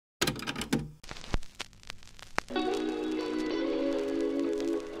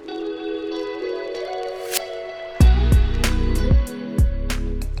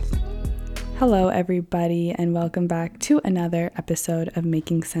Hello, everybody, and welcome back to another episode of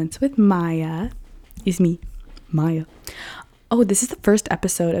Making Sense with Maya. It's me, Maya. Oh, this is the first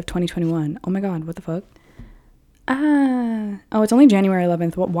episode of 2021. Oh my god, what the fuck? Oh, it's only January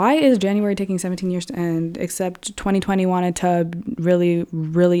 11th. Why is January taking 17 years to end? Except 2020 wanted to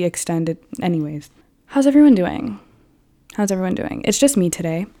really extend it. Anyways, how's everyone doing? It's just me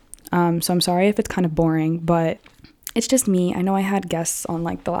today. So I'm sorry if it's kind of boring, but it's just me. I know I had guests on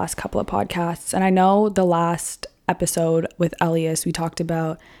like the last couple of podcasts, and I know the last episode with Elias, we talked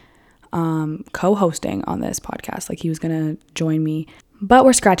about co-hosting on this podcast. Like he was going to join me, but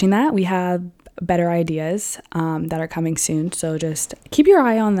we're scratching that. We have better ideas that are coming soon. So just keep your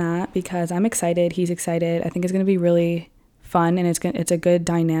eye on that because I'm excited. He's excited. I think it's going to be really fun, and it's a good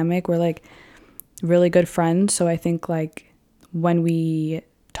dynamic. We're like really good friends. So I think like when we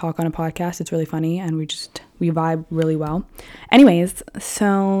talk on a podcast, it's really funny and we vibe really well. Anyways,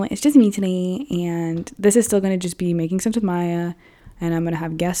 so it's just me today, and this is still going to just be Making Sense with Maya, and I'm going to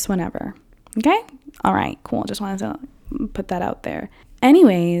have guests whenever. Okay? All right, cool. Just wanted to put that out there.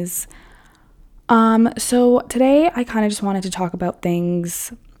 Anyways, so today I kind of just wanted to talk about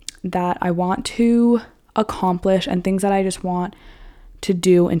things that I want to accomplish and things that I just want to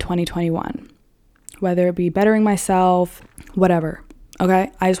do in 2021, whether it be bettering myself, whatever.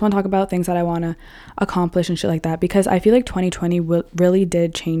 Okay, I just want to talk about things that I want to accomplish and shit like that, because I feel like 2020 really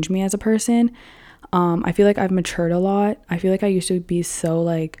did change me as a person. I feel like I've matured a lot. I feel like I used to be so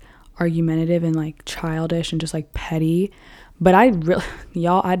like argumentative and like childish and just like petty, but I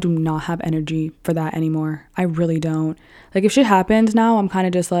do not have energy for that anymore. I really don't. Like if shit happens now, I'm kind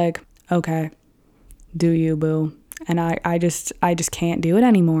of just like, okay, do you, boo? And I just can't do it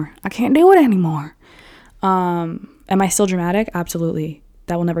anymore. I can't do it anymore. Am I still dramatic? Absolutely.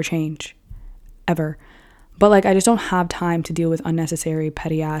 That will never change. Ever. But like, I just don't have time to deal with unnecessary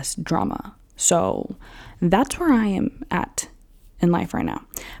petty ass drama. So that's where I am at in life right now.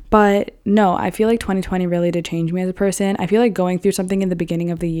 But no, I feel like 2020 really did change me as a person. I feel like going through something in the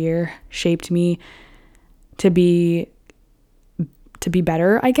beginning of the year shaped me to be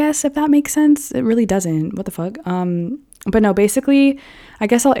better, I guess, if that makes sense. It really doesn't. What the fuck? But no, basically, I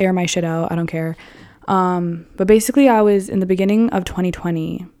guess I'll air my shit out. I don't care. But basically I was in the beginning of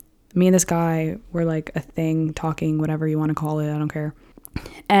 2020, me and this guy were like a thing, talking, whatever you want to call it. I don't care.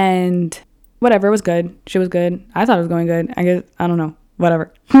 And whatever, it was good. Shit was good. I thought it was going good. I guess, I don't know,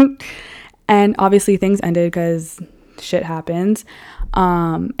 whatever. And obviously things ended because shit happens.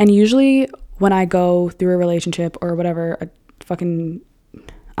 And usually when I go through a relationship or whatever, I don't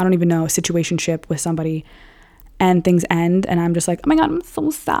even know, a situationship with somebody, and things end and I'm just like, oh my god, I'm so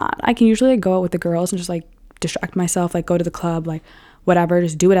sad, I can usually like go out with the girls and just like distract myself, like go to the club, like whatever,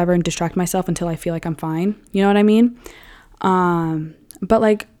 just do whatever and distract myself until I feel like I'm fine. You know what I mean? But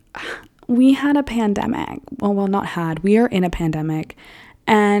like we had a pandemic. We are in a pandemic.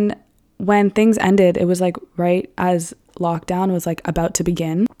 And when things ended, it was like right as lockdown was like about to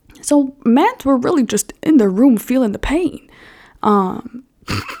begin. So men were really just in the room feeling the pain.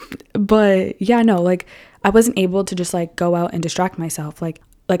 But yeah, no, like I wasn't able to just like go out and distract myself like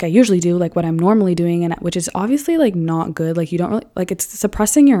I usually do, like what I'm normally doing, and which is obviously like not good. Like you don't really, like, it's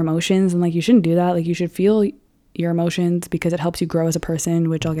suppressing your emotions, and like you shouldn't do that. Like you should feel your emotions because it helps you grow as a person,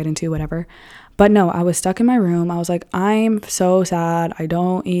 which I'll get into, whatever. But no, I was stuck in my room. I was like, I'm so sad. I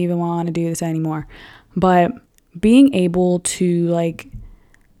don't even want to do this anymore. But being able to like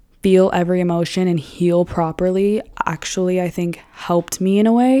feel every emotion and heal properly actually, I think, helped me in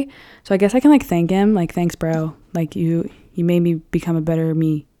a way. So I guess I can like thank him, like, thanks bro, like you made me become a better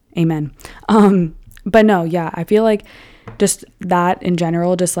me. Amen. But no, yeah, I feel like just that in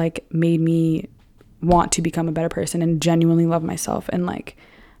general just like made me want to become a better person and genuinely love myself. And like,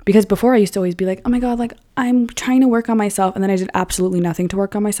 because before I used to always be like, oh my god, like I'm trying to work on myself, and then I did absolutely nothing to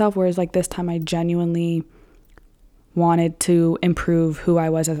work on myself, whereas like this time I genuinely wanted to improve who I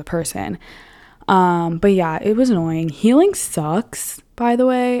was as a person. But yeah, it was annoying. Healing sucks, by the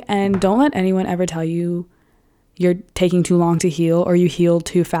way, and don't let anyone ever tell you you're taking too long to heal or you healed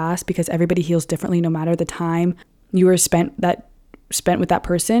too fast, because everybody heals differently no matter the time you were spent with that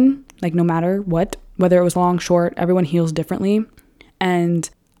person. Like no matter what, whether it was long, short, everyone heals differently. And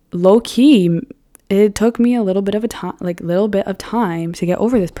low key, it took me a little bit of time to get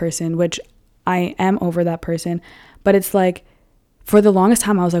over this person, which I am over that person. But it's like, for the longest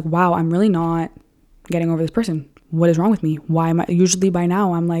time, I was like, wow, I'm really not getting over this person. What is wrong with me? Why am I? Usually by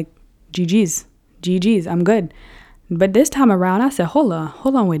now, I'm like, GG's, I'm good. But this time around, I said, hold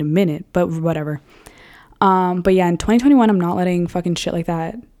on, wait a minute. But whatever. But yeah, in 2021, I'm not letting fucking shit like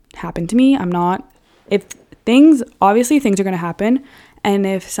that happen to me. I'm not. If things are going to happen, And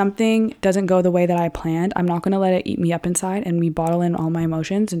if something doesn't go the way that I planned, I'm not going to let it eat me up inside and me bottle in all my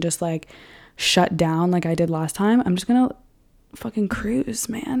emotions and just like shut down like I did last time. I'm just going to fucking cruise,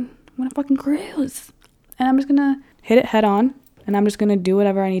 man. I'm going to fucking cruise. And I'm just going to hit it head on. And I'm just going to do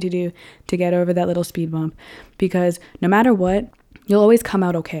whatever I need to do to get over that little speed bump. Because no matter what, you'll always come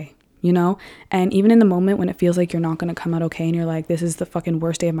out okay, you know? And even in the moment when it feels like you're not going to come out okay and you're like, this is the fucking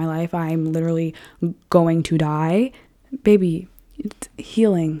worst day of my life, I'm literally going to die. Baby, it's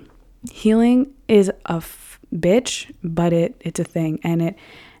healing. Healing is a bitch, but it's a thing.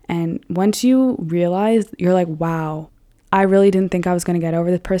 And once you realize, you're like, wow, I really didn't think I was going to get over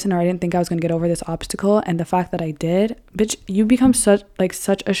this person, or I didn't think I was going to get over this obstacle. And the fact that I did, bitch, you become such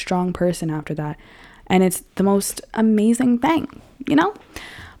a strong person after that. And it's the most amazing thing, you know?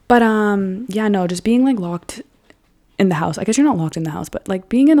 But yeah, no, just being like locked in the house. I guess you're not locked in the house, but like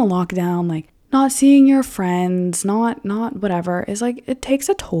being in a lockdown, like not seeing your friends, not whatever, is like, it takes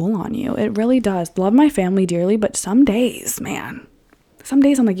a toll on you. It really does. Love my family dearly, but some days, man, some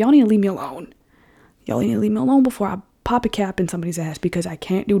days I'm like, y'all need to leave me alone. Y'all need to leave me alone before I pop a cap in somebody's ass, because I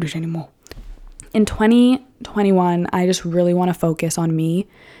can't do this anymore. In 2021, I just really want to focus on me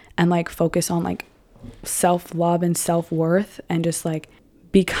and like focus on like self-love and self-worth and just like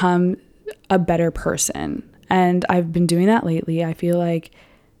become a better person. And I've been doing that lately. I feel like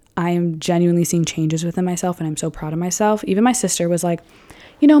I am genuinely seeing changes within myself, and I'm so proud of myself. Even my sister was like,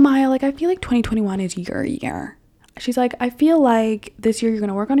 you know, Maya, like I feel like 2021 is your year. She's like, I feel like this year you're going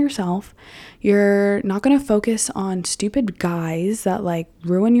to work on yourself. You're not going to focus on stupid guys that like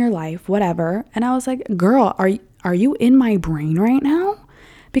ruin your life, whatever. And I was like, girl, are you in my brain right now?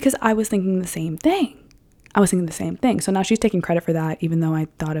 Because I was thinking the same thing. So now she's taking credit for that, even though I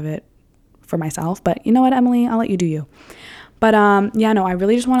thought of it for myself. But you know what, Emily, I'll let you do you. But yeah, no, I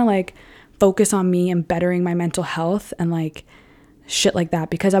really just want to like focus on me and bettering my mental health and like shit like that,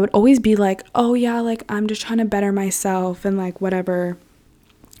 because I would always be like, oh yeah, like I'm just trying to better myself and like whatever,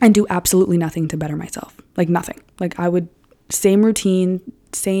 and do absolutely nothing to better myself. Like nothing. Like I would, same routine,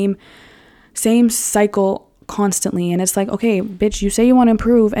 same cycle constantly. And it's like, okay, bitch, you say you want to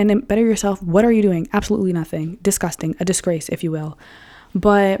improve and better yourself. What are you doing? Absolutely nothing. Disgusting. A disgrace, if you will.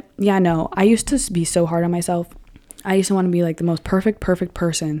 But yeah, no, I used to be so hard on myself. I used to want to be like the most perfect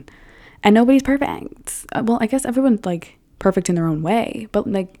person, and nobody's perfect. Well, I guess everyone's like perfect in their own way, but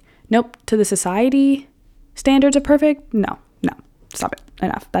like, nope, to the society standards of perfect, no, stop it,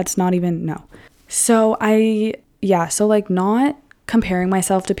 enough. That's not even, no. So so like not comparing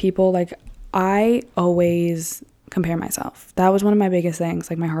myself to people. Like I always compare myself. That was one of my biggest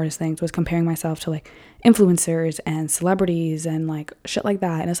things, like my hardest things, was comparing myself to like influencers and celebrities and like shit like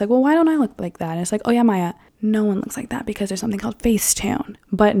that. And it's like, well, why don't I look like that? And it's like, oh yeah, Maya, no one looks like that because there's something called Facetune.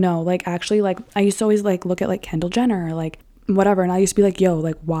 But no, like actually, like I used to always like look at like Kendall Jenner or like whatever, and I used to be like, yo,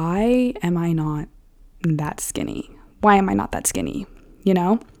 like why am I not that skinny? Why am I not that skinny? You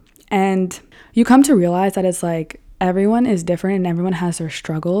know? And you come to realize that it's like everyone is different and everyone has their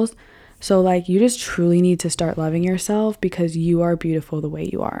struggles. So like you just truly need to start loving yourself, because you are beautiful the way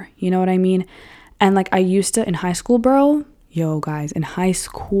you are. You know what I mean? And like I used to in high school, bro. Yo guys, in high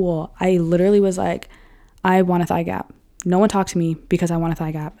school, I literally was like, I want a thigh gap. No one talks to me because I want a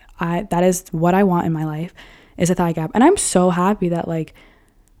thigh gap. That is what I want in my life, is a thigh gap. And I'm so happy that like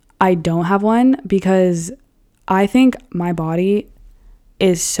I don't have one, because I think my body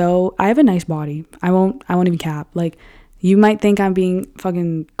is so, I have a nice body. I won't even cap. Like you might think I'm being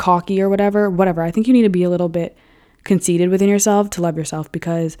fucking cocky or whatever. I think you need to be a little bit conceited within yourself to love yourself,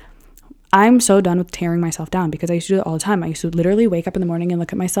 because I'm so done with tearing myself down, because I used to do it all the time. I used to literally wake up in the morning and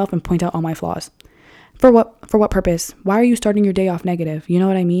look at myself and point out all my flaws. For what purpose? Why are you starting your day off negative? You know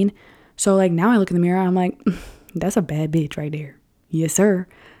what I mean? So like now I look in the mirror, I'm like, that's a bad bitch right there. Yes, sir.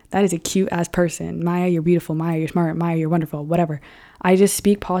 That is a cute ass person. Maya, you're beautiful. Maya, you're smart. Maya, you're wonderful. Whatever. I just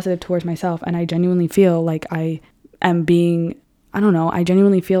speak positive towards myself, and I genuinely feel like I am being, I don't know, I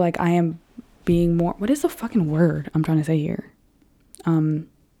genuinely feel like I am being more, what is the fucking word I'm trying to say here?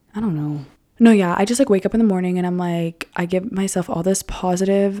 I don't know. No, yeah, I just like wake up in the morning and I'm like, I give myself all this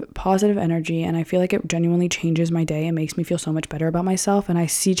positive energy, and I feel like it genuinely changes my day and makes me feel so much better about myself, and I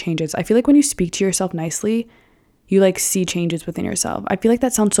see changes. I feel like when you speak to yourself nicely, you like see changes within yourself. I feel like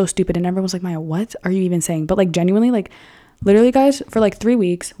that sounds so stupid, and everyone's like, Maya, what are you even saying? But like genuinely, like literally guys, for like 3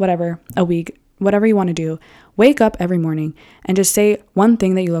 weeks, whatever, a week, whatever you want to do, wake up every morning and just say one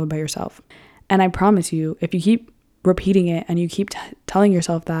thing that you love about yourself. And I promise you, if you keep repeating it and you keep telling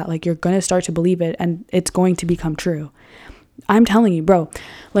yourself that, like you're going to start to believe it, and it's going to become true. I'm telling you, bro,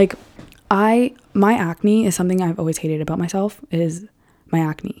 like my acne is something I've always hated about myself, is my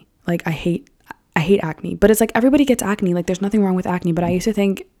acne. Like I hate I hate acne, but it's like everybody gets acne. Like there's nothing wrong with acne, but I used to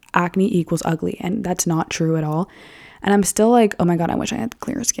think acne equals ugly, and that's not true at all. And I'm still like, oh my God, I wish I had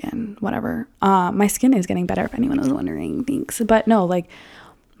clear skin, whatever. My skin is getting better if anyone was wondering, thanks. But no, like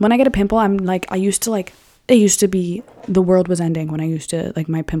when I get a pimple, I'm like, it used to be the world was ending when I used to, like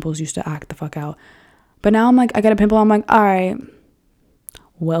my pimples used to act the fuck out. But now I'm like, I get a pimple, I'm like, all right,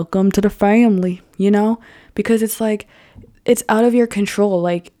 welcome to the family, because it's like, it's out of your control.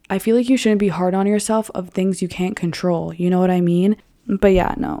 Like, I feel like you shouldn't be hard on yourself of things you can't control. You know what I mean? But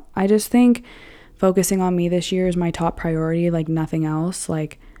yeah, no, I just think focusing on me this year is my top priority, like nothing else.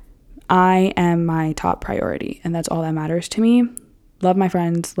 Like, I am my top priority, and that's all that matters to me. Love my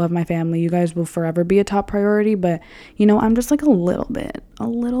friends, love my family. You guys will forever be a top priority, but I'm just like a little bit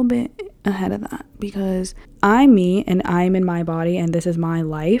ahead of that because I'm me and I'm in my body and this is my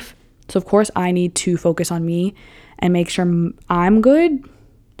life. So of course I need to focus on me and make sure I'm good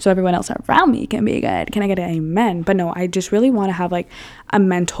so everyone else around me can be good. Can I get an amen? But no, I just really want to have like a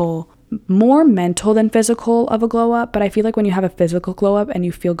more mental than physical of a glow up. But I feel like when you have a physical glow up and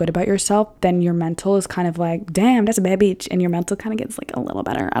you feel good about yourself, then your mental is kind of like, damn, that's a bad bitch. And your mental kind of gets like a little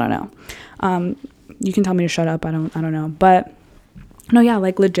better. I don't know. You can tell me to shut up. I don't know. But no, yeah,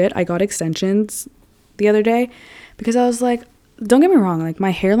 like legit, I got extensions the other day because I was like, don't get me wrong. Like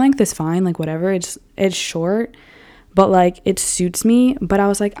my hair length is fine. Like whatever. It's short, but like it suits me. But I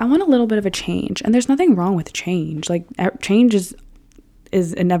was like, I want a little bit of a change, and there's nothing wrong with change. Like change is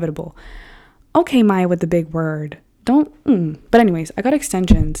inevitable. Okay, Maya with the big word. But anyways, I got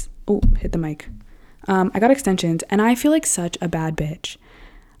extensions. Oh, hit the mic. I got extensions, and I feel like such a bad bitch.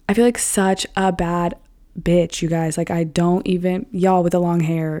 You guys. Like I don't even, y'all with the long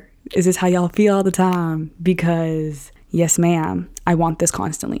hair, is this how y'all feel all the time? Because yes, ma'am, I want this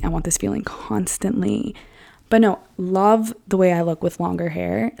constantly. I want this feeling constantly. But no, love the way I look with longer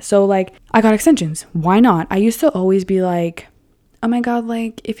hair. So like I got extensions. Why not? I used to always be like, oh my God,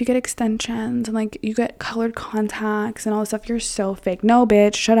 like if you get extensions and like you get colored contacts and all this stuff, you're so fake. No,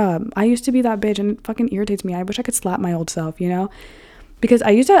 bitch, shut up. I used to be that bitch and it fucking irritates me. I wish I could slap my old self, because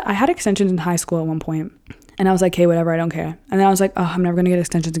I had extensions in high school at one point and I was like, hey, whatever, I don't care. And then I was like, oh, I'm never gonna get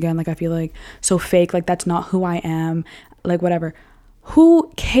extensions again. Like I feel like so fake, like that's not who I am, like whatever.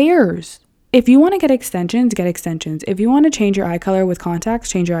 Who cares? If you want to get extensions, get extensions. If you want to change your eye color with contacts,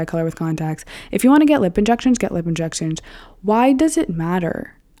 change your eye color with contacts. If you want to get lip injections, get lip injections. Why does it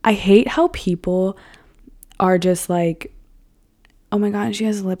matter? I hate how people are just like, oh my God, she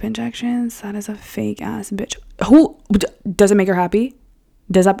has lip injections? That is a fake ass bitch. Who does it make her happy?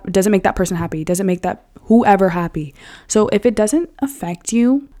 Does it make that person happy? Does it make that whoever happy? So if it doesn't affect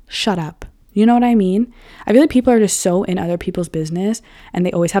you, shut up. You know what I mean? I feel like people are just so in other people's business and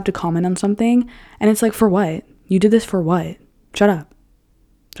they always have to comment on something. And it's like, for what? You did this for what? Shut up.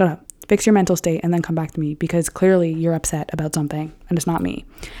 Fix your mental state and then come back to me because clearly you're upset about something and it's not me.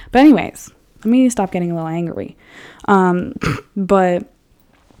 But anyways, let me stop getting a little angry. But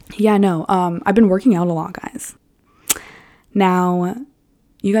yeah, no, I've been working out a lot, guys. Now,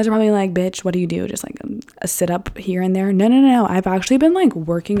 you guys are probably like, bitch, what do you do? Just like a sit up here and there? No. I've actually been like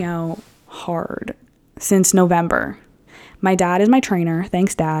working out hard since November. My dad is my trainer.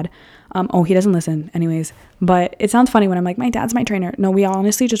 Thanks, Dad. He doesn't listen anyways, but it sounds funny when I'm like, my dad's my trainer. No, we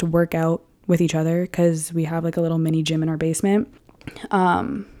honestly just work out with each other because we have like a little mini gym in our basement.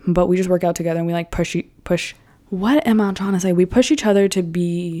 But we just work out together and we like push. What am I trying to say? We push each other to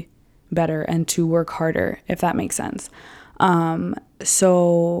be better and to work harder, if that makes sense.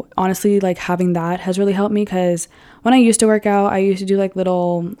 So honestly, like having that has really helped me because when I used to work out, I used to do like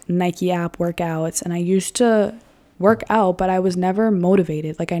little Nike app workouts and I used to work out, but I was never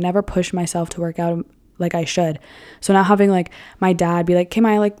motivated. Like I never pushed myself to work out like I should. So now having like my dad be like, okay,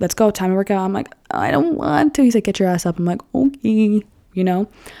 Maya, like, let's go, time to work out. I'm like, I don't want to. He's like, get your ass up. I'm like, okay,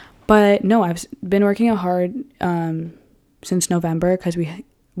 but no, I've been working out hard, since November because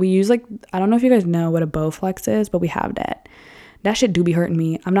we use like, I don't know if you guys know what a Bowflex is, but we have that. That shit do be hurting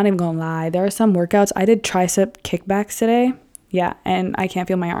me. I'm not even gonna lie. There are some workouts. I did tricep kickbacks today. Yeah, and I can't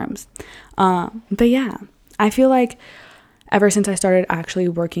feel my arms. But yeah, I feel like ever since I started actually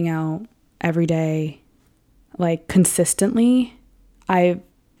working out every day, like consistently, I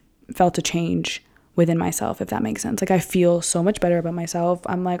felt a change within myself, if that makes sense. Like I feel so much better about myself.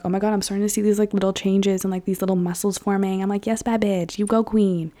 I'm like, oh my God, I'm starting to see these like little changes and like these little muscles forming. I'm like, yes, bad bitch, you go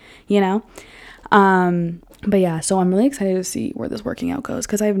queen, But yeah, so I'm really excited to see where this working out goes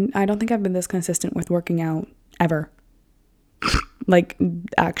because I don't think I've been this consistent with working out ever. Like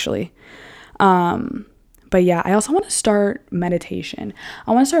actually. But yeah, I also want to start meditation.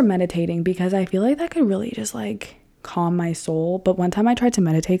 I want to start meditating because I feel like that could really just like calm my soul. But one time I tried to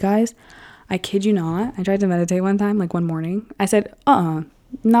meditate, guys, I kid you not. I tried to meditate one time, like one morning. I said,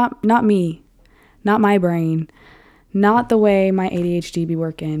 not me, not my brain, not the way my ADHD be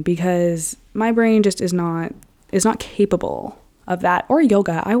working, because my brain just is not capable of that. Or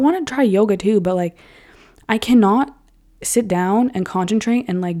yoga. I want to try yoga too, but like I cannot sit down and concentrate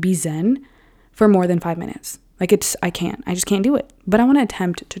and like be zen for more than 5 minutes. Like I just can't do it. But I want to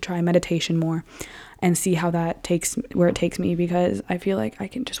attempt to try meditation more and see how that where it takes me, because I feel like I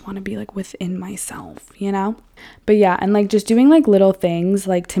can just want to be like within myself, you know? But yeah, and like just doing like little things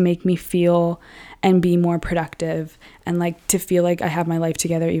like to make me feel and be more productive, and like to feel like I have my life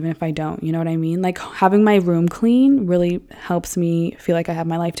together even if I don't, you know what I mean? Like having my room clean really helps me feel like I have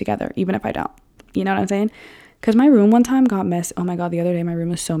my life together even if I don't. You know what I'm saying? Because my room one time got messy. Oh my God, the other day my room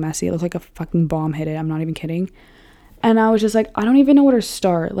was so messy. It looked like a fucking bomb hit it. I'm not even kidding. And I was just like, I don't even know where to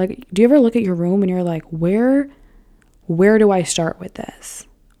start. Like, do you ever look at your room and you're like, where do I start with this?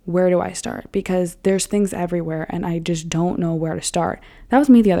 Where do I start? Because there's things everywhere and I just don't know where to start. That was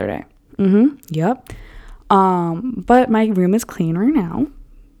me the other day. Yep. But my room is clean right now.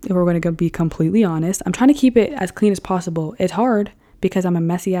 If we're going to be completely honest, I'm trying to keep it as clean as possible. It's hard because I'm a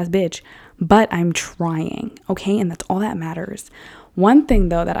messy ass bitch, but I'm trying. Okay. And that's all that matters. One thing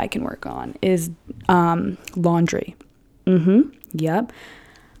though that I can work on is, laundry. Yep.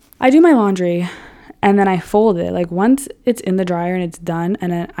 I do my laundry and then I fold it. Like once it's in the dryer and it's done,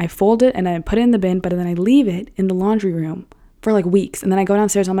 and then I fold it and I put it in the bin, but then I leave it in the laundry room for like weeks. And then I go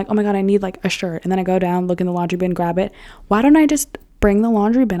downstairs and I'm like, oh my God, I need like a shirt. And then I go down, look in the laundry bin, grab it. Why don't I just bring the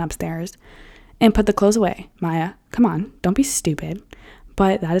laundry bin upstairs and put the clothes away? Maya, come on, don't be stupid.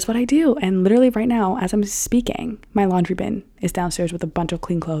 But that is what I do. And literally right now, as I'm speaking, my laundry bin is downstairs with a bunch of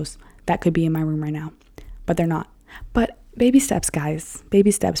clean clothes that could be in my room right now, but they're not. But baby steps, guys,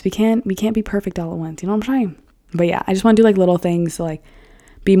 baby steps. We can't be perfect all at once. You know what I'm trying? But yeah, I just want to do like little things to like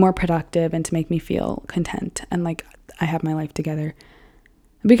be more productive and to make me feel content and like I have my life together.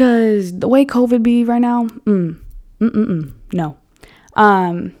 Because the way COVID be right now, no.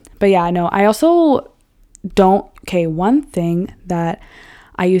 But yeah, no, I also don't, okay, one thing that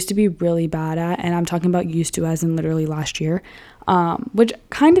I used to be really bad at, and I'm talking about used to as in literally last year, which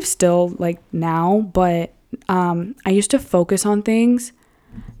kind of still like now, but I used to focus on things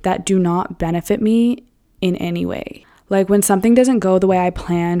that do not benefit me in any way. Like when something doesn't go the way I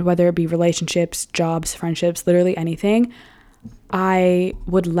planned, whether it be relationships, jobs, friendships, literally anything, I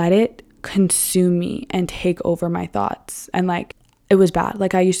would let it consume me and take over my thoughts. And like, it was bad.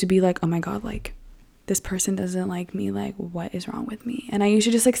 Like I used to be like, oh my God, like this person doesn't like me. Like what is wrong with me? And I used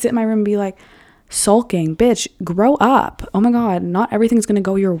to just like sit in my room and be like sulking, bitch, grow up. Oh my God, not everything's going to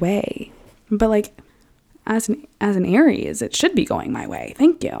go your way. But like as an Aries, it should be going my way.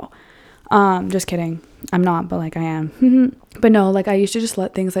 Thank you. Just kidding. I'm not, but like I am. But no, like I used to just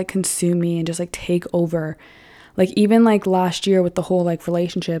let things like consume me and just like take over. Like even like last year with the whole like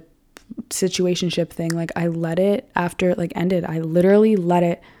relationship situationship thing, like I let it, after it like ended, I literally let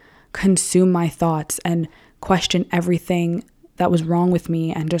it consume my thoughts and question everything that was wrong with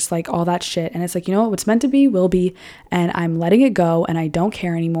me and just like all that shit. And it's like, you know what, what's meant to be will be, and I'm letting it go and I don't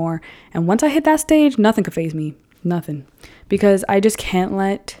care anymore. And once I hit that stage, nothing could faze me. Nothing. Because I just can't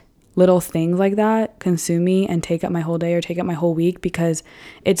let little things like that consume me and take up my whole day or take up my whole week, because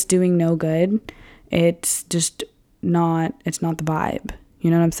it's doing no good. It's just not, it's not the vibe. You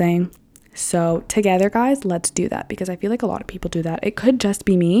know what I'm saying? So together, guys, let's do that, because I feel like a lot of people do that. It could just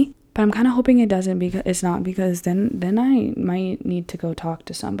be me, but I'm kind of hoping it doesn't, because it's not, because then I might need to go talk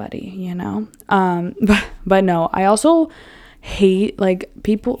to somebody, you know? But no, I also hate like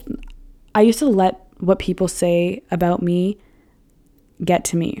people. I used to let what people say about me get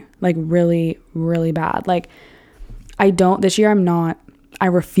to me like really, really bad. Like this year I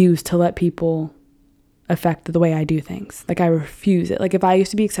refuse to let people affect the way I do things. Like I refuse it. Like if I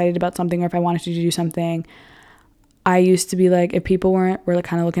used to be excited about something, or if I wanted to do something, I used to be like, if people were like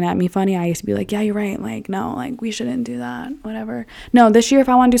kind of looking at me funny, I used to be like, yeah, you're right. Like, no, like we shouldn't do that, whatever. No, this year, if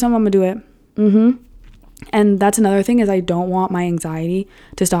I want to do something, I'm gonna do it. And that's another thing, is I don't want my anxiety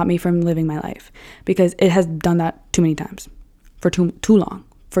to stop me from living my life, because it has done that too many times for too long.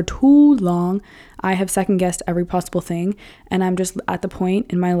 For too long, I have second guessed every possible thing. And I'm just at the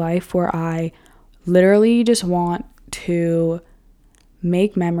point in my life where I literally just want to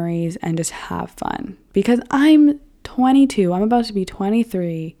make memories and just have fun, because I'm 22. I'm about to be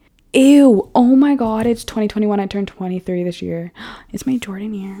 23. Ew. Oh my God. It's 2021. I turned 23 this year. It's my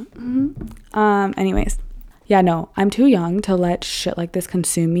Jordan year. Anyways. Yeah, no, I'm too young to let shit like this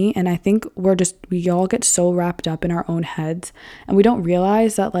consume me. And I think we all get so wrapped up in our own heads, and we don't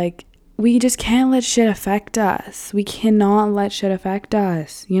realize that like we just can't let shit affect us. We cannot let shit affect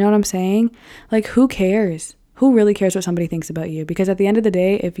us. You know what I'm saying? Like, who cares? Who really cares what somebody thinks about you? Because at the end of the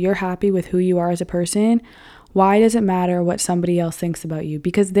day, if you're happy with who you are as a person, why does it matter what somebody else thinks about you?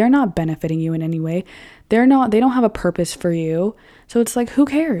 Because they're not benefiting you in any way. They don't have a purpose for you. So it's like, who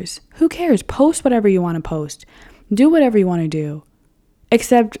cares? Who cares? Post whatever you want to post. Do whatever you want to do.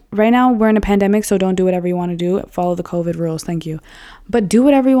 Except right now we're in a pandemic, so don't do whatever you want to do. Follow the COVID rules. Thank you. But do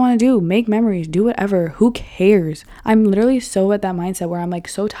whatever you want to do. Make memories. Do whatever. Who cares? I'm literally so at that mindset where I'm like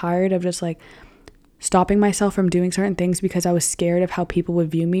so tired of just like stopping myself from doing certain things because I was scared of how people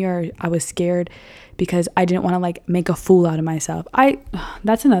would view me, or I was scared because I didn't want to like make a fool out of myself.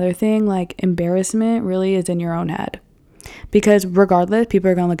 That's another thing. Like, embarrassment really is in your own head, because regardless,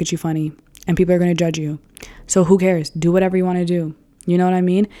 people are going to look at you funny and people are going to judge you. So who cares? Do whatever you want to do. You know what I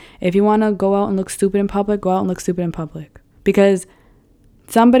mean? If you want to go out and look stupid in public, go out and look stupid in public. Because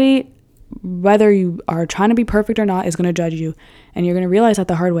somebody, whether you are trying to be perfect or not, is going to judge you. And you're going to realize that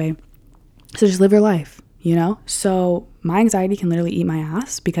the hard way. So just live your life, you know? So my anxiety can literally eat my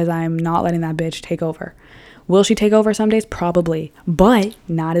ass because I'm not letting that bitch take over. Will she take over some days? Probably. But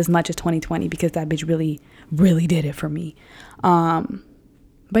not as much as 2020, because that bitch really, really did it for me.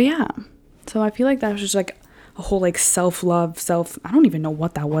 But yeah. So I feel like that was just like a whole like self-love, I don't even know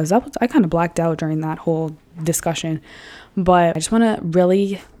what that was. I kind of blacked out during that whole discussion. But I just want to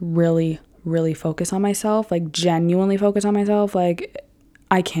really, really, really focus on myself, like genuinely focus on myself. Like,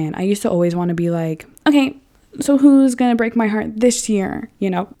 I used to always want to be like, okay, so who's gonna break my heart this year? You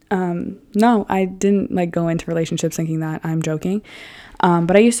know, no, I didn't like go into relationships thinking that. I'm joking.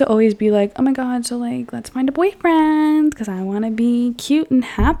 But I used to always be like, oh my God, so like, let's find a boyfriend because I want to be cute and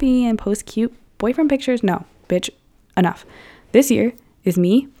happy and post cute boyfriend pictures. No, bitch, enough. This year is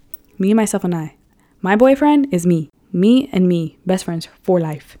me, myself, and I. My boyfriend is me and me, best friends for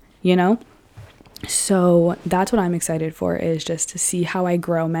life, you know? So that's what I'm excited for, is just to see how I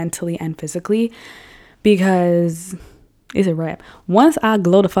grow mentally and physically, because it's a wrap. Once I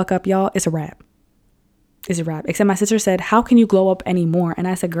glow the fuck up, y'all, it's a wrap. It's a wrap. Except my sister said, how can you glow up anymore? And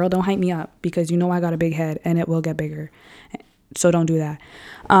I said, girl, don't hype me up, because you know I got a big head and it will get bigger. So don't do that.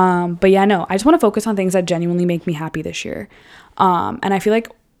 But yeah, no, I just want to focus on things that genuinely make me happy this year. And I feel like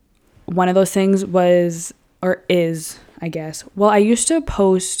one of those things was, or is, I guess. Well, I used to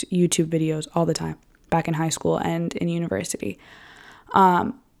post YouTube videos all the time back in high school and in university.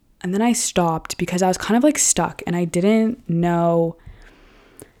 And then I stopped because I was kind of like stuck and I didn't know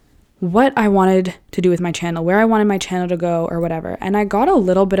what I wanted to do with my channel, where I wanted my channel to go or whatever. And I got a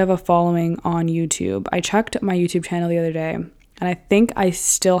little bit of a following on YouTube. I checked my YouTube channel the other day and I think I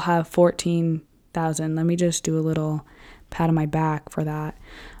still have 14,000. Let me just do a little pat on my back for that.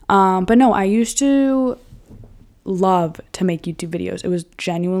 But no, I used to love to make YouTube videos. It was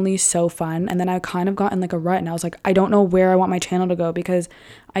genuinely so fun. And then I kind of got in like a rut and I was like, I don't know where I want my channel to go, because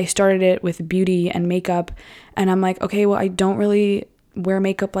I started it with beauty and makeup and I'm like, okay, well, I don't really wear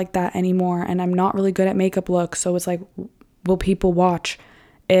makeup like that anymore and I'm not really good at makeup looks. So it's like, will people watch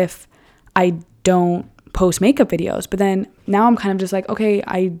if I don't post makeup videos? But then now I'm kind of just like, okay,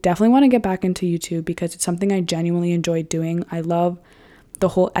 I definitely want to get back into YouTube because it's something I genuinely enjoy doing. I love the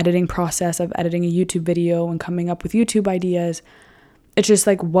whole editing process of editing a YouTube video and coming up with YouTube ideas. It's just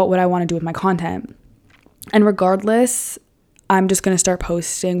like, what would I want to do with my content? And regardless, I'm just going to start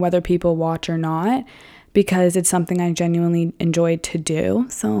posting whether people watch or not, because it's something I genuinely enjoy to do.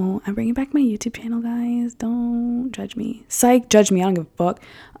 So I'm bringing back my YouTube channel, guys. Don't judge me. Psych, judge me. I don't give a fuck.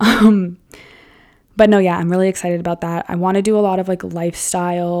 But no, yeah, I'm really excited about that. I want to do a lot of like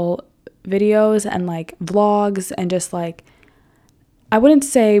lifestyle videos and like vlogs and just like, I wouldn't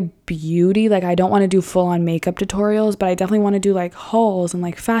say beauty, like I don't want to do full on makeup tutorials, but I definitely want to do like hauls and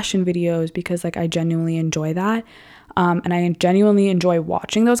like fashion videos, because like I genuinely enjoy that. And I genuinely enjoy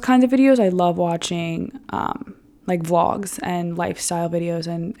watching those kinds of videos. I love watching like vlogs and lifestyle videos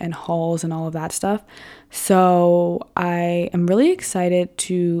and hauls and all of that stuff. So I am really excited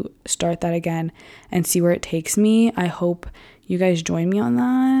to start that again and see where it takes me. I hope you guys join me on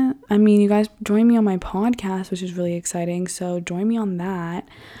that. I mean, you guys join me on my podcast, which is really exciting. So join me on that.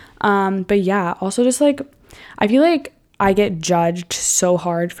 But yeah, also just like, I feel like I get judged so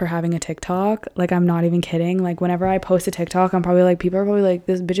hard for having a TikTok. Like, I'm not even kidding. Like, whenever I post a TikTok, I'm probably like, people are probably like,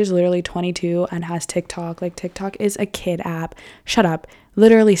 this bitch is literally 22 and has TikTok. Like, TikTok is a kid app. Shut up.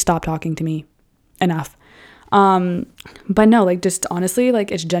 Literally stop talking to me. Enough. But no, like, just honestly,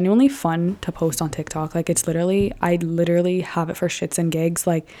 like, it's genuinely fun to post on TikTok. Like, it's literally, I literally have it for shits and gigs.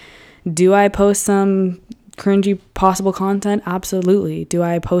 Like, do I post some cringy possible content? Absolutely. Do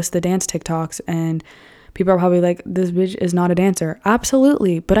I post the dance TikToks and People are probably like, this bitch is not a dancer.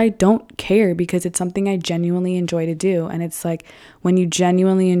 Absolutely. But I don't care because it's something I genuinely enjoy to do. And it's like, when you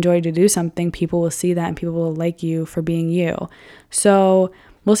genuinely enjoy to do something, people will see that and people will like you for being you. So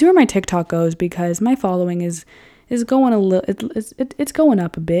we'll see where my TikTok goes, because my following is going a little, it's going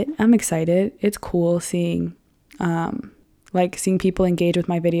up a bit. I'm excited. It's cool seeing seeing people engage with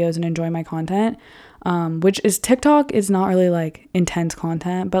my videos and enjoy my content, which is, TikTok is not really like intense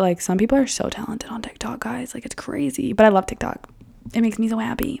content, but like some people are so talented on TikTok, guys. Like, it's crazy. But I love TikTok. It makes me so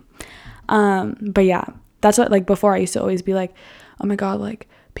happy. But yeah, that's what, like, before I used to always be like, oh my God, like,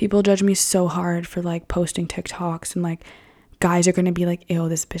 people judge me so hard for like posting TikToks, and like guys are gonna be like, ew,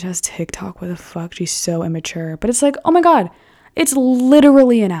 this bitch has TikTok, what the fuck, she's so immature. But it's like, oh my God, it's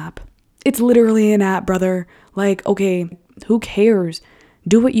literally an app. It's literally an app, brother. Like, okay, who cares?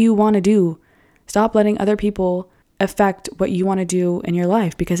 Do what you want to do. Stop letting other people affect what you want to do in your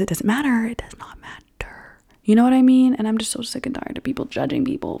life, because it doesn't matter. It does not matter. You know what I mean? And I'm just so sick and tired of people judging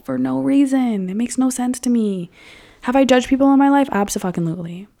people for no reason. It makes no sense to me. Have I judged people in my life?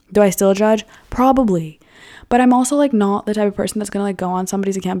 Absolutely. Do I still judge? Probably. But I'm also like not the type of person that's gonna like go on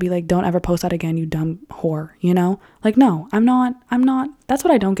somebody's account and be like, don't ever post that again, you dumb whore, you know? Like, no, I'm not. That's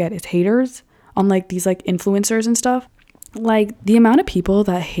what I don't get, is haters on like these like influencers and stuff. Like, the amount of people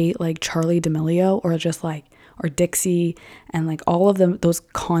that hate like Charlie D'Amelio or just like, or Dixie, and like all of them, those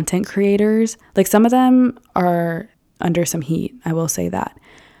content creators, like some of them are under some heat, I will say that.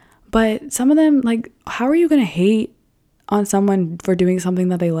 But some of them, like, how are you gonna hate on someone for doing something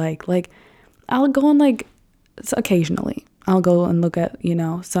that they like? Like, I'll go on like, occasionally I'll go and look at, you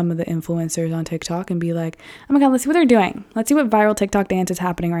know, some of the influencers on TikTok and be like, oh my God, let's see what they're doing. Let's see what viral TikTok dance is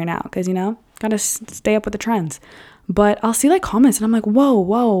happening right now. Because, you know, gotta stay up with the trends. But I'll see like comments and I'm like, whoa,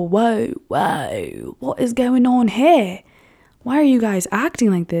 what is going on here? Why are you guys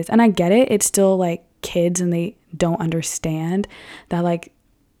acting like this? And I get it. It's still like kids and they don't understand that like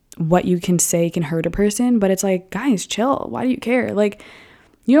what you can say can hurt a person. But it's like, guys, chill. Why do you care? Like,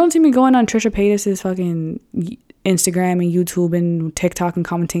 you don't see me going on Trisha Paytas's fucking Instagram and YouTube and TikTok and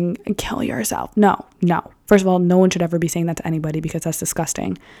commenting, kill yourself. No. First of all, no one should ever be saying that to anybody, because that's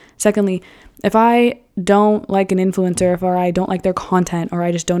disgusting. Secondly, if I don't like an influencer, or I don't like their content, or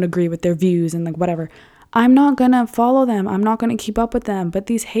I just don't agree with their views and like whatever, I'm not gonna follow them. I'm not gonna keep up with them. But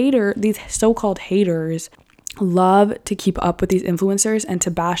these so-called haters love to keep up with these influencers and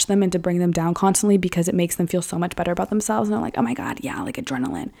to bash them and to bring them down constantly, because it makes them feel so much better about themselves. And they're like, oh my God, yeah, like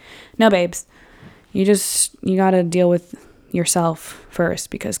adrenaline. No, babes, you gotta deal with yourself first,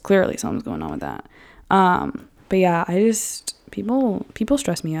 because clearly something's going on with that. But yeah, people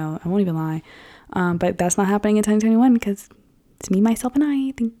stress me out. I won't even lie. But that's not happening in 2021, because it's me, myself, and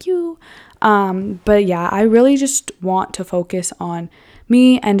I. Thank you. But yeah, I really just want to focus on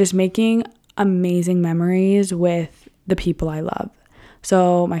me and just making amazing memories with the people I love.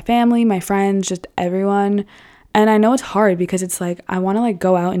 So my family, my friends, just everyone. And I know it's hard, because it's like, I want to like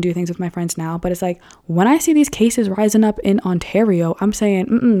go out and do things with my friends now, but it's like, when I see these cases rising up in Ontario, I'm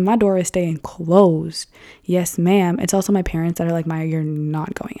saying, my door is staying closed. Yes, ma'am. It's also my parents that are like, Maya, you're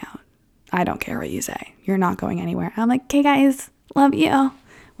not going out. I don't care what you say. You're not going anywhere. I'm like, okay, guys, love you. Well,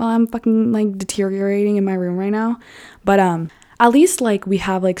 I'm fucking like deteriorating in my room right now. But at least like we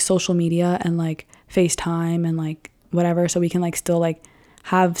have like social media and like FaceTime and like whatever, so we can like still like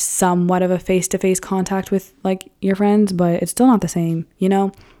have somewhat of a face-to-face contact with like your friends, but it's still not the same, you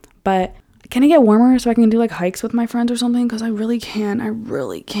know? But can it get warmer so I can do like hikes with my friends or something? Because I really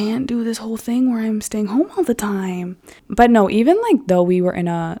can't do this whole thing where I'm staying home all the time. But no, even like though we're in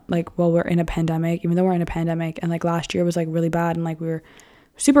a pandemic, even though we're in a pandemic, and like last year was like really bad and like we were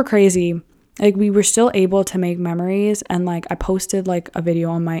super crazy, like we were still able to make memories. And like I posted like a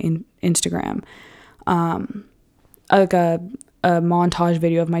video on my Instagram, like a montage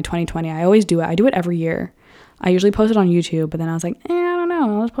video of my 2020. I always do it. I do it every year. I usually post it on YouTube, but then I was like, I don't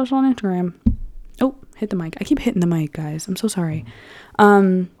know, I'll just post it on Instagram. Oh, hit the mic. I keep hitting the mic, guys. I'm so sorry.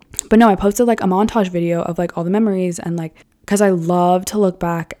 But no, I posted like a montage video of like all the memories, and like, because I love to look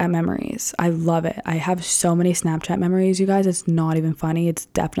back at memories. I love it. I have so many Snapchat memories, you guys. It's not even funny. It's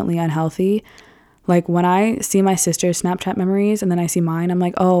definitely unhealthy. Like when I see my sister's Snapchat memories and then I see mine, I'm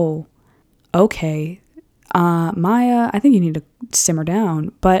like, oh, okay. Maya, I think you need to simmer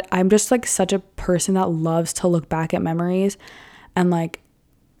down. But I'm just like such a person that loves to look back at memories and like,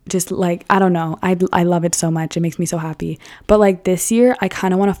 just like, I don't know. I love it so much. It makes me so happy. But like this year, I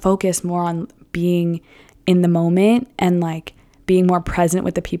kind of want to focus more on being in the moment and like being more present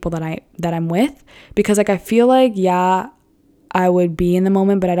with the people that I'm with, because like I feel like, yeah, I would be in the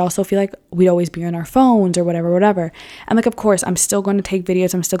moment, but I'd also feel like we'd always be on our phones or whatever. And like, of course, I'm still going to take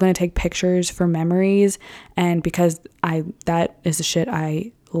videos. I'm still going to take pictures for memories. And because that is the shit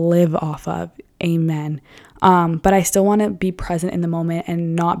I live off of. Amen. But I still want to be present in the moment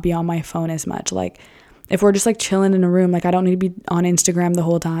and not be on my phone as much. Like if we're just like chilling in a room, like I don't need to be on Instagram the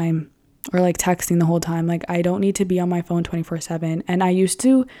whole time or like texting the whole time. Like I don't need to be on my phone 24/7. And I used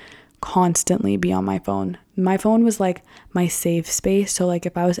to constantly be on my phone. My phone was like my safe space. So like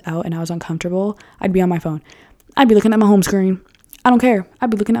if I was out and I was uncomfortable, I'd be on my phone. I'd be looking at my home screen. I don't care. I'd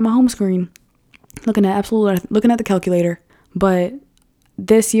be looking at my home screen, looking at the calculator. But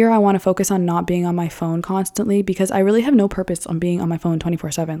this year I want to focus on not being on my phone constantly because I really have no purpose on being on my phone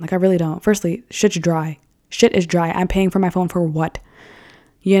 24/7. Like I really don't. Firstly, shit's dry. Shit is dry. I'm paying for my phone for what?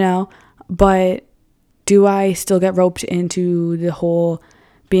 You know? But do I still get roped into the whole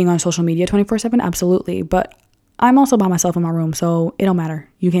being on social media 24/7? Absolutely. But I'm also by myself in my room, so it don't matter.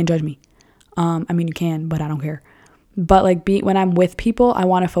 You can't judge me. I mean, you can, but I don't care. But like when I'm with people, I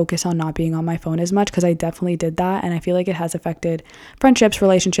want to focus on not being on my phone as much because I definitely did that. And I feel like it has affected friendships,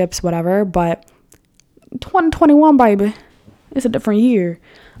 relationships, whatever. But 2021, baby, it's a different year.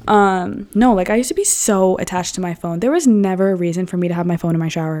 No, like I used to be so attached to my phone. There was never a reason for me to have my phone in my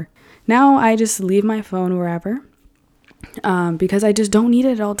shower. Now I just leave my phone wherever. Because I just don't need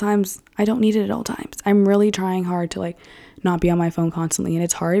it at all times. I'm really trying hard to like not be on my phone constantly. And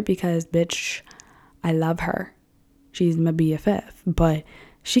it's hard because bitch, I love her. She's my BFF, but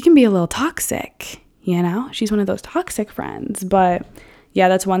she can be a little toxic, you know? She's one of those toxic friends. But yeah,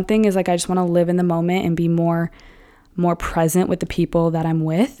 that's one thing is like I just want to live in the moment and be more present with the people that I'm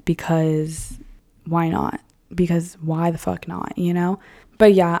with because why not? Because why the fuck not, you know?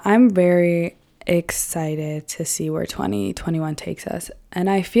 But yeah, I'm very excited to see where 2021 takes us. And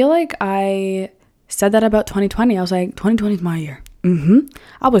I feel like I said that about 2020. I was like, 2020 is my year.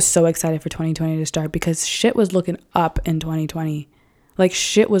 I was so excited for 2020 to start because shit was looking up in 2020. Like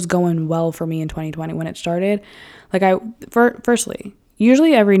shit was going well for me in 2020 when it started. Like firstly,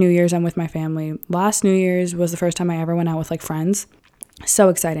 usually every New Year's I'm with my family. Last New Year's was the first time I ever went out with like friends. So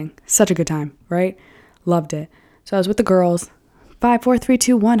exciting. Such a good time, right? Loved it. So I was with the girls. 5, 4, 3,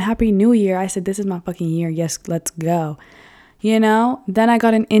 2, 1. Happy New Year. I said, this is my fucking year. Yes, let's go. You know? Then I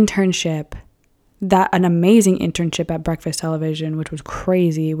got an internship. An amazing internship at Breakfast Television, which was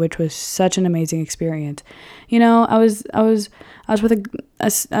crazy, which was such an amazing experience. You know, I was with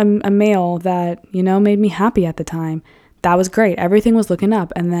a male that, you know, made me happy at the time. That was great. Everything was looking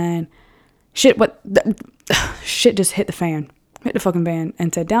up. And then shit just hit the fucking fan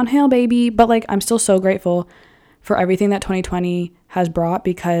and said, downhill, baby. But like, I'm still so grateful for everything that 2020 has brought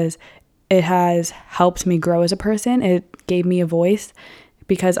because it has helped me grow as a person. It gave me a voice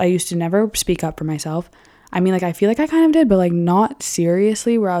because I used to never speak up for myself. I mean, like, I feel like I kind of did, but like not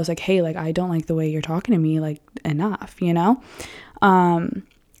seriously where I was like, hey, like, I don't like the way you're talking to me, like enough, you know?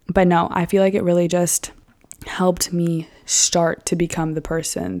 But no, I feel like it really just helped me start to become the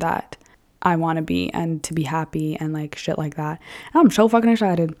person that I want to be and to be happy and like shit like that. And I'm so fucking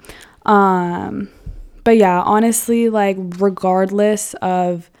excited. But yeah, honestly, like regardless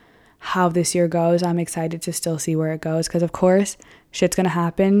of how this year goes, I'm excited to still see where it goes because of course shit's gonna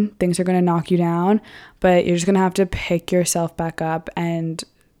happen, things are gonna knock you down, but you're just gonna have to pick yourself back up. And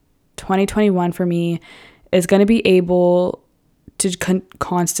 2021 for me is gonna be able to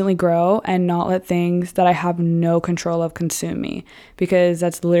constantly grow and not let things that I have no control of consume me because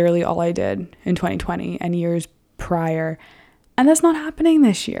that's literally all I did in 2020 and years prior, and that's not happening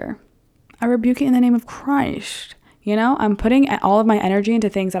this year. I rebuke it in the name of Christ. You know, I'm putting all of my energy into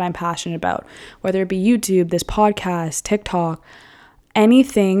things that I'm passionate about, whether it be YouTube, this podcast, TikTok,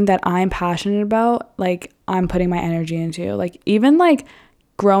 anything that I'm passionate about, like I'm putting my energy into. Like even like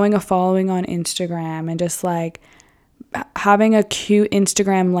growing a following on Instagram and just like having a cute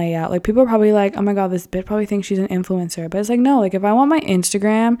Instagram layout. Like people are probably like, oh my God, this bitch probably thinks she's an influencer. But it's like, no, like if I want my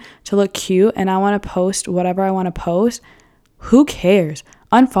Instagram to look cute and I want to post whatever I want to post, who cares?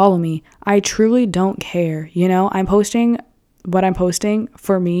 Unfollow me. I truly don't care. You know, I'm posting what I'm posting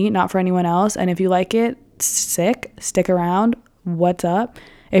for me, not for anyone else. And if you like it, sick, stick around. What's up?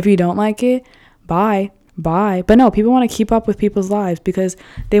 If you don't like it, bye. But no, people want to keep up with people's lives because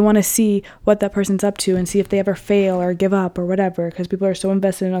they want to see what that person's up to and see if they ever fail or give up or whatever because people are so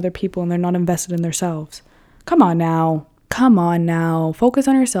invested in other people and they're not invested in themselves. Come on now. Focus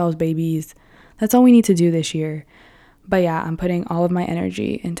on yourselves, babies. That's all we need to do this year. But yeah, I'm putting all of my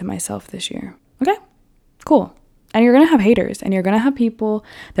energy into myself this year. Okay, cool. And you're going to have haters and you're going to have people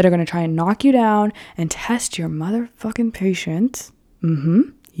that are going to try and knock you down and test your motherfucking patience.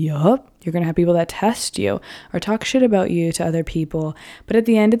 Yup. You're going to have people that test you or talk shit about you to other people. But at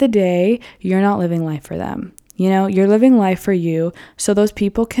the end of the day, you're not living life for them. You know, you're living life for you. So those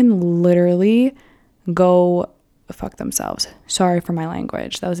people can literally go fuck themselves. Sorry for my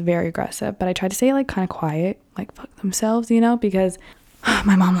language. That was very aggressive. But I tried to say it like kind of quiet, like fuck themselves, you know, because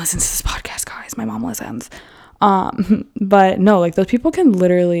my mom listens to this podcast, guys. My mom listens. But no, like those people can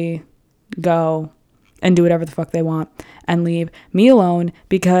literally go and do whatever the fuck they want and leave me alone,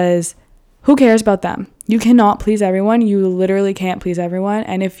 because who cares about them? You cannot please everyone. You literally can't please everyone.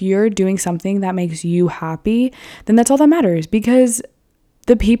 And if you're doing something that makes you happy, then that's all that matters, because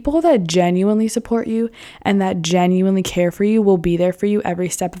the people that genuinely support you and that genuinely care for you will be there for you every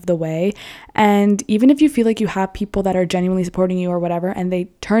step of the way. And even if you feel like you have people that are genuinely supporting you or whatever, and they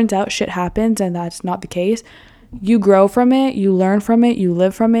turns out shit happens and that's not the case, you grow from it, you learn from it, you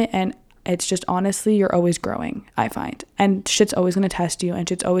live from it, and it's just honestly, you're always growing, I find. And shit's always going to test you, and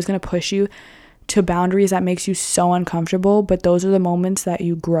shit's always going to push you to boundaries that makes you so uncomfortable. But those are the moments that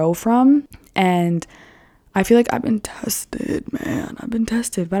you grow from. And I feel like I've been tested, man. I've been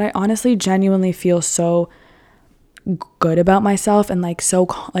tested. But I honestly genuinely feel so good about myself, and like so,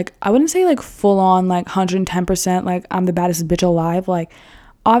 like, I wouldn't say like full on like 110% like I'm the baddest bitch alive. Like,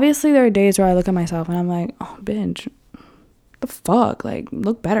 obviously there are days where I look at myself and I'm like, oh, bitch, the fuck, like,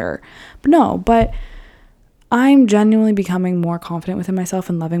 look better. But I'm genuinely becoming more confident within myself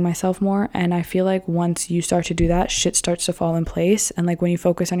and loving myself more. And I feel like once you start to do that, shit starts to fall in place. And like when you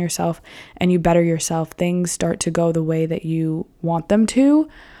focus on yourself and you better yourself, things start to go the way that you want them to,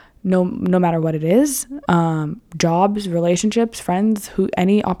 no matter what it is. Jobs, relationships, friends,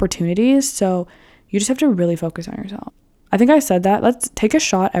 any opportunities. So you just have to really focus on yourself. I think I said that. Let's take a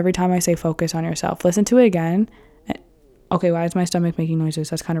shot every time I say focus on yourself. Listen to it again. Okay, why is my stomach making noises?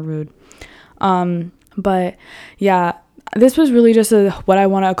 That's kind of rude. But yeah, this was really just what I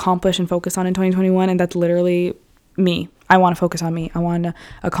want to accomplish and focus on in 2021. And that's literally me. I want to focus on me. I want to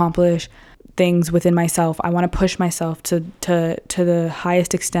accomplish things within myself. I want to push myself to the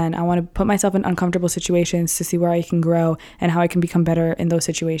highest extent. I want to put myself in uncomfortable situations to see where I can grow and how I can become better in those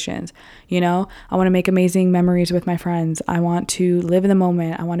situations. You know, I want to make amazing memories with my friends. I want to live in the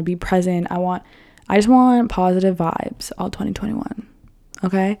moment. I want to be present. I just want positive vibes all 2021.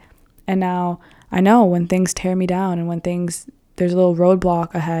 Okay? And now I know when things tear me down and when there's a little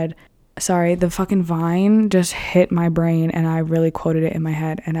roadblock ahead. Sorry, the fucking Vine just hit my brain and I really quoted it in my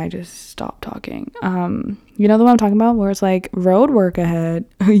head and I just stopped talking. You know the one I'm talking about where it's like road work ahead?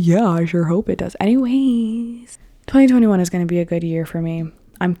 Yeah, I sure hope it does. Anyways, 2021 is going to be a good year for me.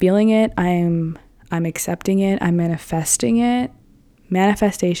 I'm feeling it. I'm accepting it. I'm manifesting it.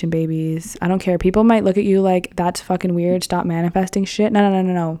 Manifestation, babies. I don't care. People might look at you like that's fucking weird. Stop manifesting shit.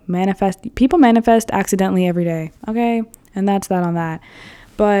 No. People manifest accidentally every day. Okay? And that's that on that.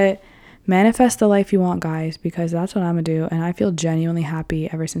 But manifest the life you want, guys, because that's what I'm gonna do. And I feel genuinely happy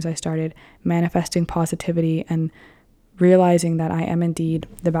ever since I started manifesting positivity and realizing that I am indeed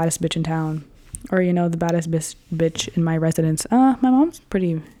the baddest bitch in town. Or, you know, the baddest bitch in my residence. My mom's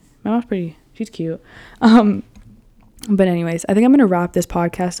pretty. She's cute. But anyways, I think I'm going to wrap this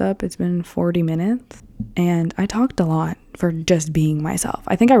podcast up. It's been 40 minutes and I talked a lot for just being myself.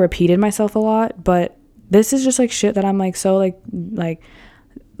 I think I repeated myself a lot, but this is just like shit that I'm like, so like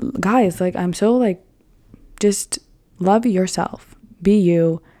guys, like I'm so like, just love yourself, be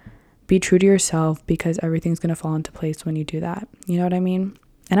you, be true to yourself, because everything's going to fall into place when you do that. You know what I mean?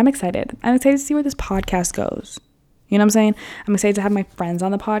 And I'm excited. I'm excited to see where this podcast goes. You know what I'm saying? I'm excited to have my friends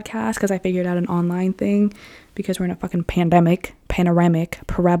on the podcast because I figured out an online thing because we're in a fucking panoramic,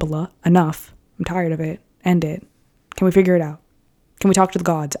 parabola. Enough. I'm tired of it. End it. Can we figure it out? Can we talk to the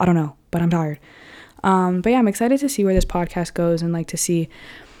gods? I don't know, but I'm tired. But yeah, I'm excited to see where this podcast goes and like to see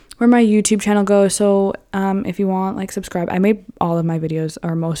where my YouTube channel goes. So if you want, like, subscribe. I made all of my videos,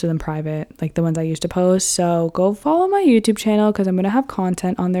 or most of them, private, like the ones I used to post. So go follow my YouTube channel because I'm going to have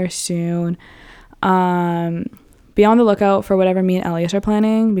content on there soon. Be on the lookout for whatever me and Elias are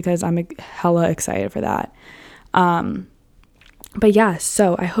planning because I'm hella excited for that. But yeah,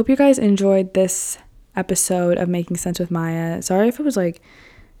 so I hope you guys enjoyed this episode of Making Sense with Maya. Sorry if it was like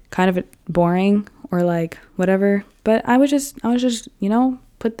kind of boring or like whatever, but I was just, you know,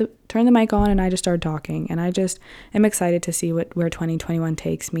 turn the mic on and I just started talking, and I just am excited to see where 2021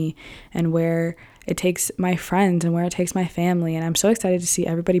 takes me and where it takes my friends and where it takes my family. And I'm so excited to see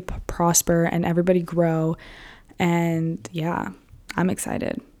everybody prosper and everybody grow. And yeah, I'm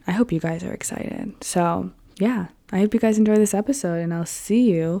excited. I hope you guys are excited. So yeah, I hope you guys enjoy this episode, and I'll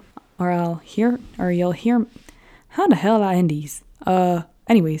see you, or you'll hear, how the hell I end these?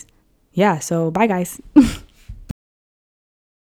 Anyways, yeah, so bye guys.